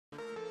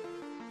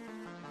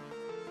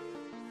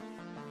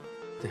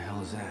The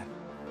hell is that?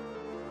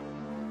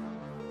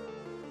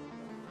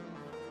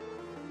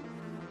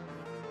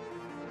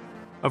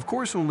 Of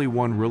course, only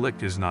one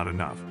relict is not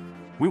enough.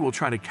 We will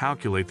try to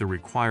calculate the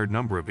required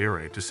number of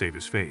ERA to save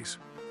his face.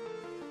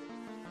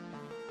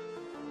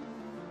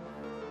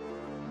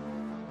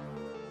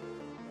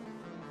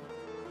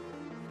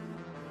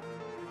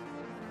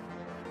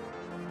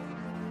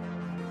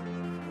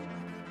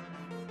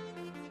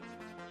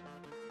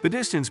 The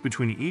distance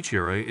between each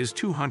ERA is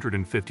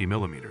 250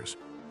 millimeters.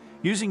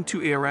 Using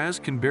two ERAs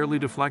can barely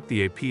deflect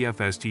the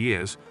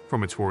APFSDS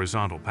from its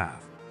horizontal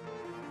path.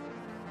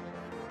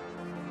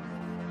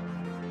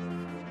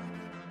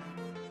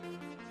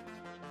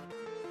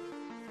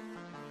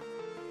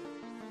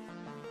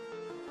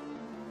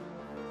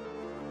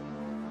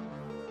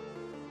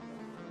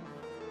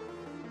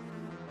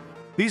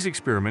 These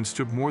experiments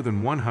took more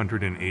than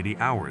 180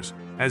 hours,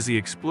 as the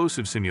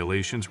explosive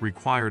simulations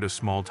required a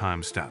small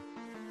time step.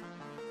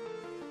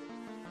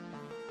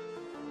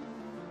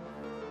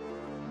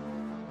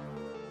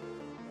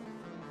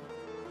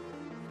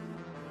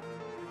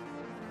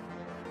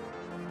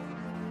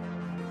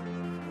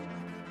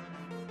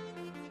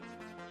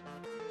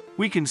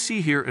 We can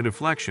see here a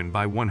deflection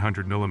by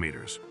 100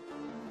 millimeters.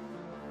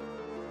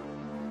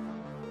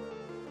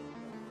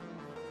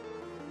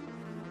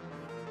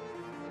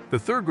 The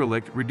third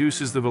relict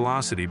reduces the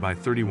velocity by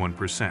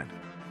 31%.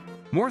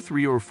 More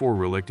 3 or 4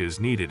 relict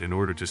is needed in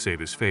order to save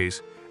his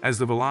face, as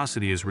the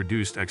velocity is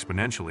reduced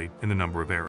exponentially in the number of errors.